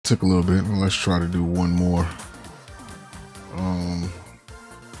took a little bit. Let's try to do one more. I'm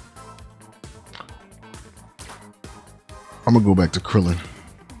gonna go back to Krillin.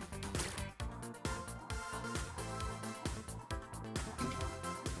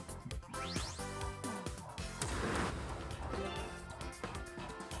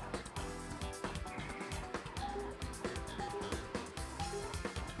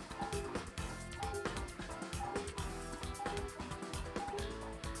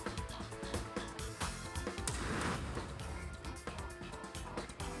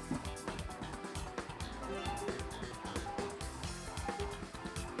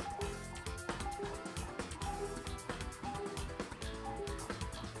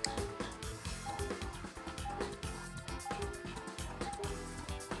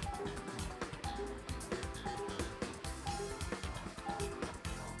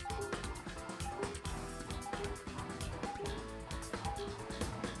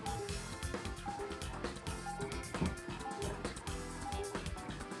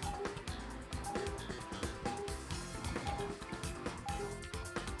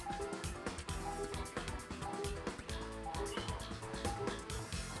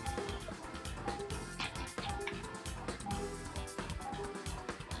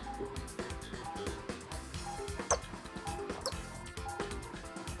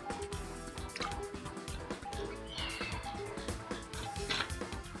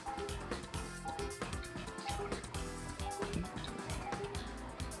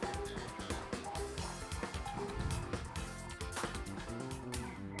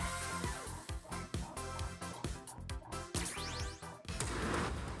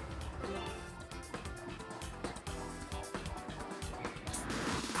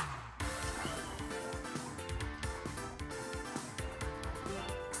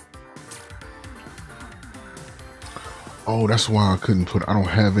 Oh, that's why I couldn't put. I don't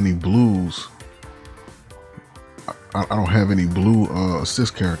have any blues. I don't have any blue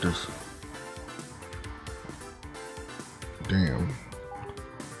assist characters. Damn.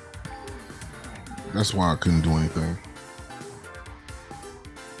 That's why I couldn't do anything.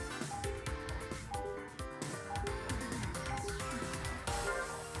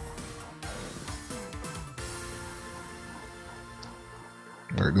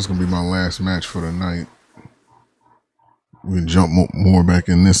 All right, this is gonna be my last match for the night. We can jump more back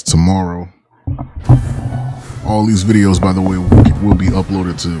in this tomorrow. All these videos, by the way, will be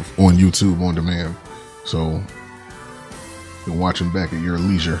uploaded on YouTube on demand, so you can watch them back at your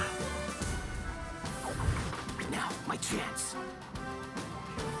leisure. Now, my chance.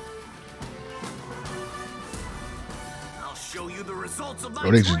 I'll show you the results of my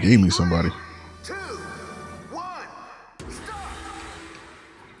Oh, they just gave me somebody. 2, 1, start.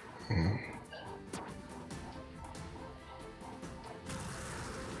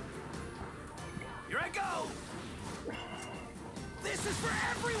 Here I go. This is for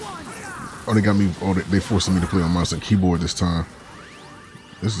everyone. Oh, they got me. Oh, they forcing me to play on mouse and keyboard this time.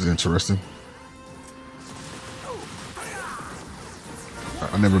 This is interesting.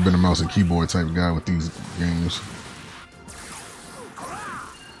 I've never been a mouse and keyboard type guy with these games.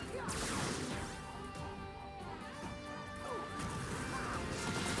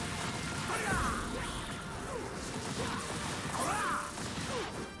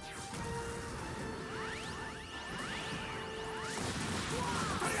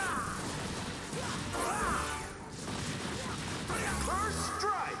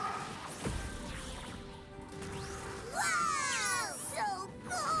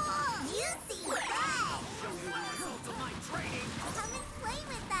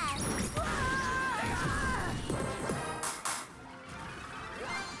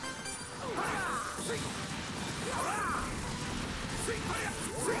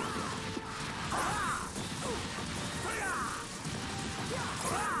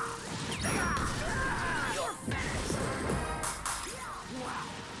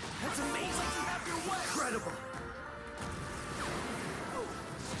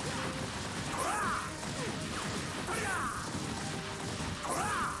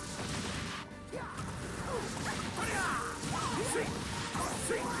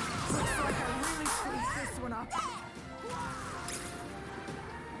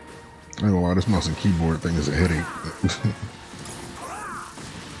 I ain't gonna lie, this mouse and keyboard thing is a headache.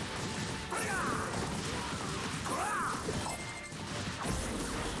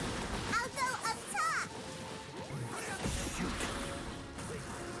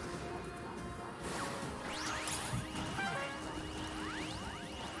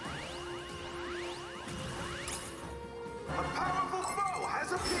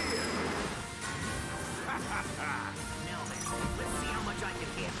 Now then, let's see how much I can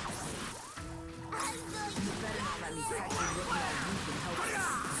get.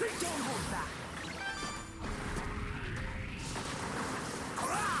 Don't hold back.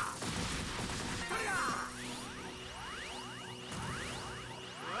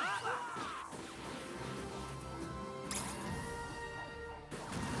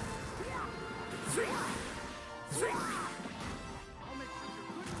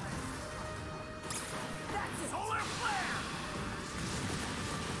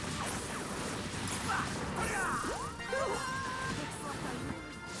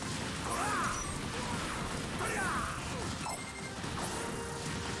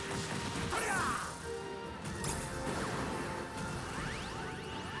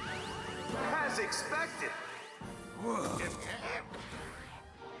 As expected.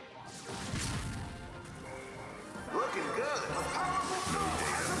 Looking good. A powerful foe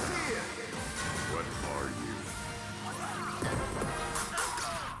has appeared. What are you?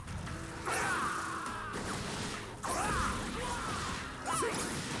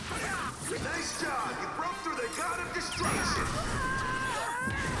 Nice job. You broke through the god of destruction.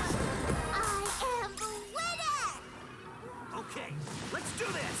 I am the winner! Okay, let's do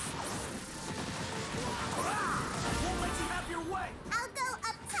this. Won't let you have your way. I'll go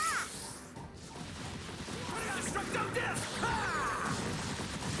up top! Destructo Disc!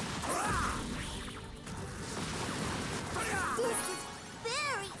 This is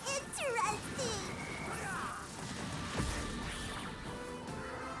very interesting!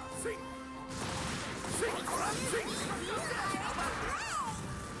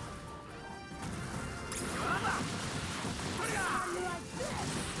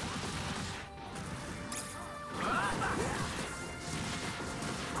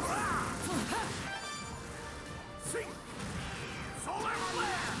 Solar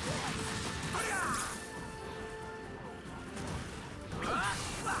Flare!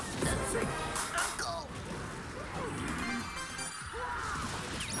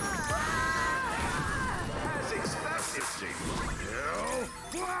 As expected. Hell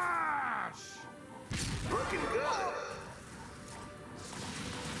Flash! Looking good.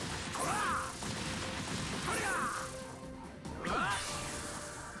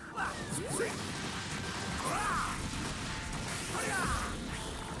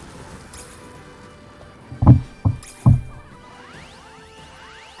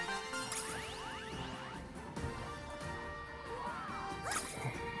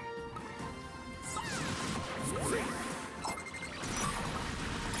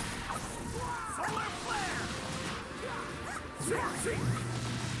 Solar Flare!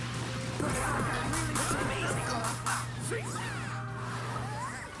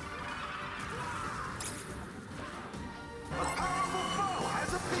 A powerful foe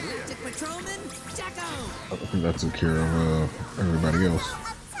has appeared. Patrolman, Jacko! I think that took care of everybody else.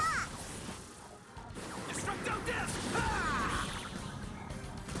 Up top! Destructo Disc!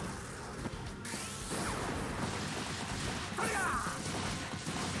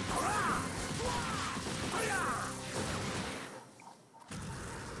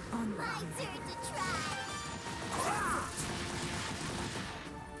 My turn to try!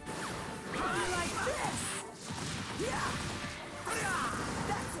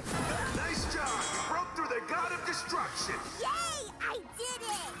 Nice job. You broke through the god of destruction. Yay! I did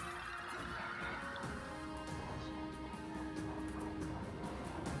it!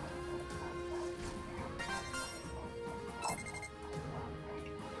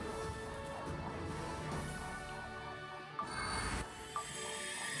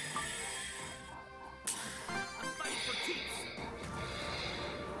 Fight for keeps!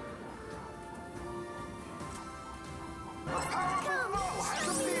 A powerful foe has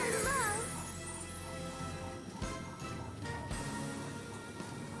Show me your appeared. love!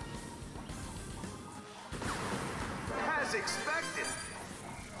 As expected.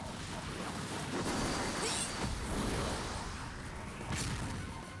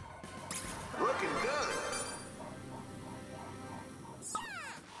 Looking good.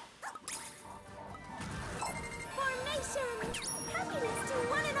 Formation! Happiness to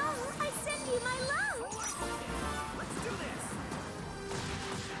one and all! I send you my love! Let's do this!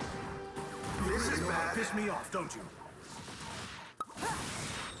 This is You know how to bad. piss me off, don't you?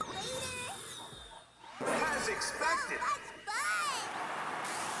 Later! As expected. That's fun!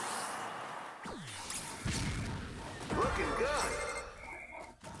 Looking good.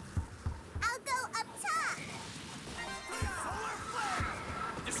 I'll go up top! Solar Flare!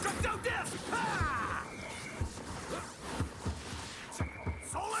 Destructo Disc!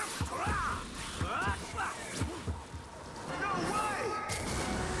 Solar No way.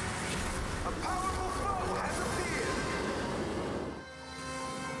 A powerful foe has appeared.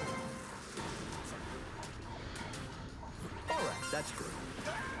 that's good.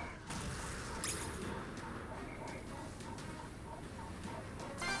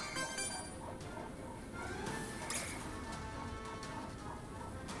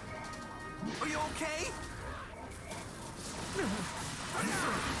 Are you okay?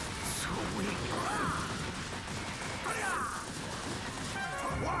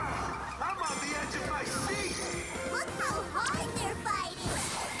 Wow! I'm on the edge of my seat! Look how hard they're fighting!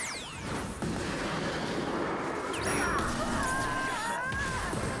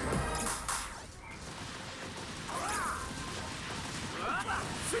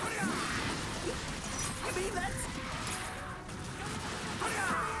 I mean, that's...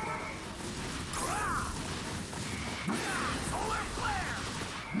 Solar flare!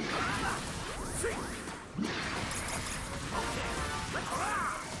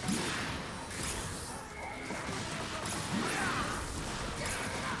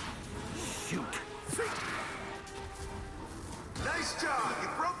 Shoot! Nice job! You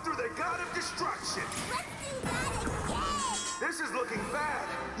broke through the god of destruction! Let's do that again! This is looking bad!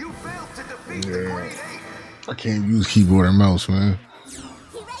 You failed to defeat the Yeah. Great Eight! I can't use keyboard and mouse, man. Here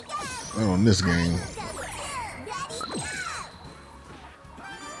I go! Not on this game. Ready, go!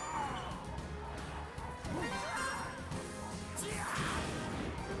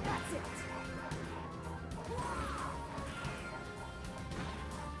 That's it!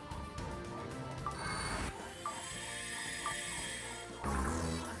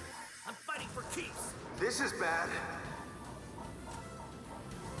 I'm fighting for keeps! This is bad.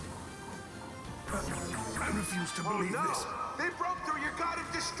 I refuse to Oh believe no! this. They broke through your god of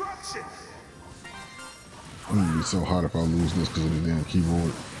destruction! I'm gonna be so hot if I lose this because of the damn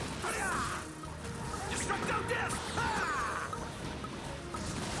keyboard. Destructo disc!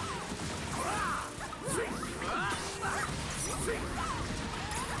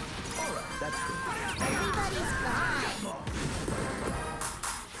 Alright, that's good. Everybody's fine!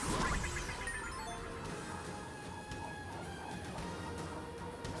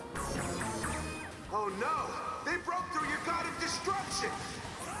 Oh no! They broke through your god of destruction!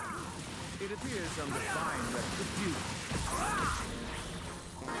 It appears I'm defying retribution.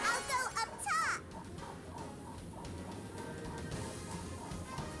 I'll go up top!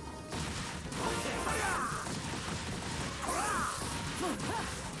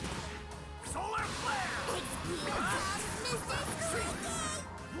 Solar flare! Mr. Squeaky!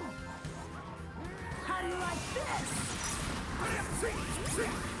 How do you like this?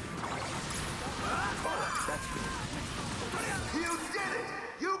 That's good. You did it!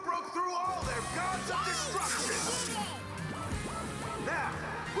 You broke through all their gods of destruction! Now,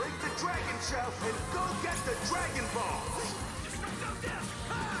 break the dragon shell and go get the Dragon Balls! Destructo disc!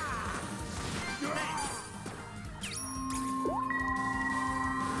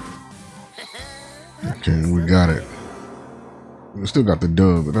 Okay, we got it. We still got the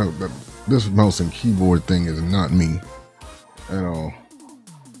dub, but this mouse and keyboard thing is not me at all.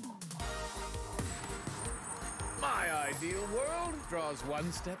 My ideal world draws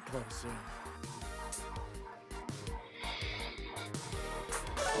one step closer.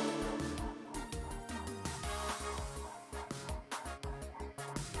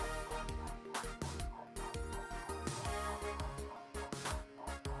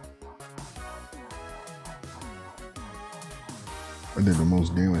 I did the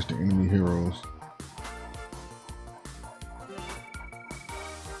most damage to enemy heroes.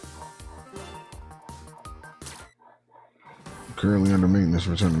 Currently under maintenance,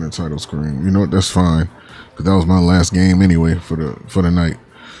 returning the title screen. You know what? That's fine, because that was my last game anyway for the night.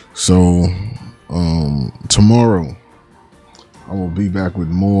 So tomorrow I will be back with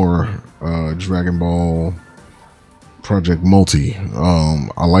more Dragon Ball Project Multi.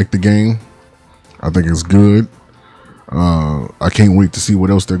 I like the game. I think it's good. I can't wait to see what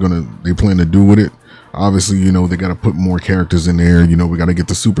else they plan to do with it. Obviously, you know, they got to put more characters in there. You know, we got to get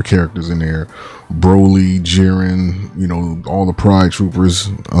the super characters in there. Broly, Jiren, you know, all the Pride Troopers.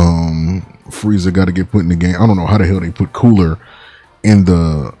 Frieza got to get put in the game. I don't know how the hell they put Cooler in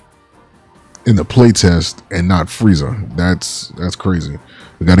the playtest and not Frieza. That's crazy.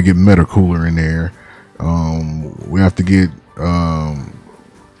 We got to get Meta Cooler in there. We have to get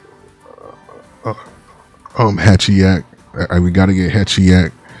Hachiyak. We got to get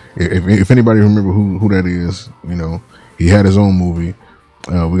Hachiyak. If anybody remember who that is, you know, he had his own movie.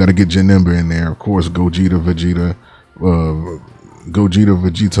 We got to get Janemba in there, of course. Gogeta, Vegito.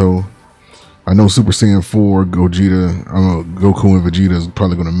 I know Super Saiyan 4, Gogeta. Goku and Vegeta is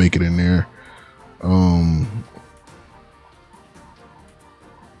probably gonna make it in there.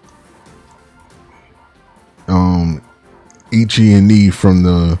 Ichi and Nee from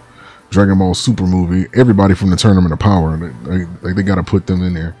the Dragon Ball Super movie, everybody from the Tournament of Power, like they got to put them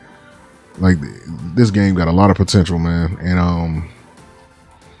in there. Like, this game got a lot of potential, man, and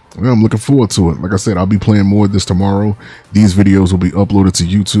yeah, I'm looking forward to it. Like I said, I'll be playing more of this tomorrow. These videos will be uploaded to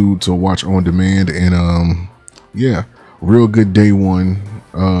YouTube to watch on demand, and yeah, real good day one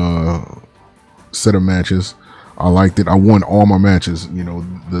set of matches. I liked it. I won all my matches. You know,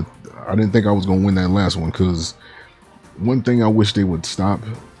 I didn't think I was gonna win that last one, because one thing I wish they would stop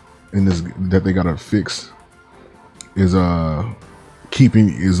in this, that they gotta fix, is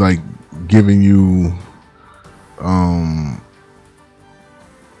giving you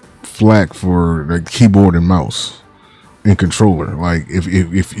flack for the keyboard and mouse and controller. Like,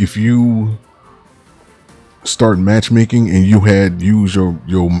 if you start matchmaking and you had used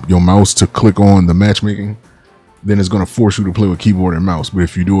your mouse to click on the matchmaking, then it's going to force you to play with keyboard and mouse. But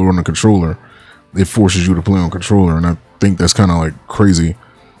if you do it on the controller, it forces you to play on controller, and I think that's kind of like crazy,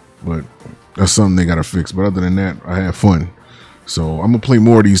 but that's something they got to fix. But other than that, I had fun. So I'm gonna play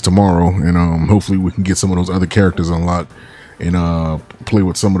more of these tomorrow, and hopefully we can get some of those other characters unlocked and play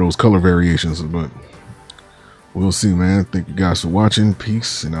with some of those color variations. But we'll see, man. Thank you guys for watching.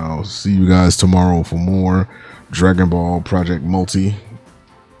 Peace, and I'll see you guys tomorrow for more Dragon Ball Project Multi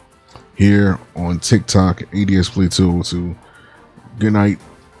here on TikTok, ADS Play 202. Good night.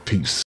 Peace.